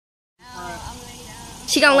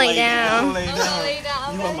She gonna lay down. I'm gonna lay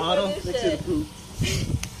down. You a model? Next to the poop.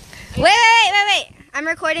 Wait. I'm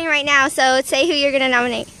recording right now, so say who you're gonna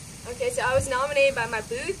nominate. Okay, so I was nominated by my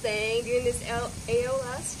booth thing doing this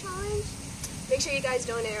ALS challenge. Make sure you guys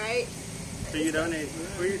donate, right? So you donate.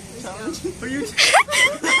 Who are you challenge? Who are you?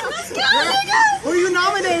 Let's go. Who are you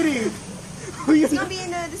nominating? It's gonna be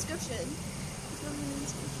in the description.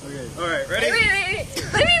 Okay. All right. Ready? Wait.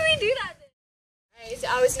 Let me redo that. Alright, so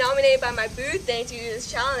I was nominated by my booth thing to do this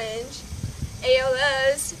challenge.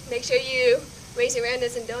 ALS. Make sure you raise your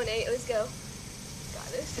awareness and donate. Let's go.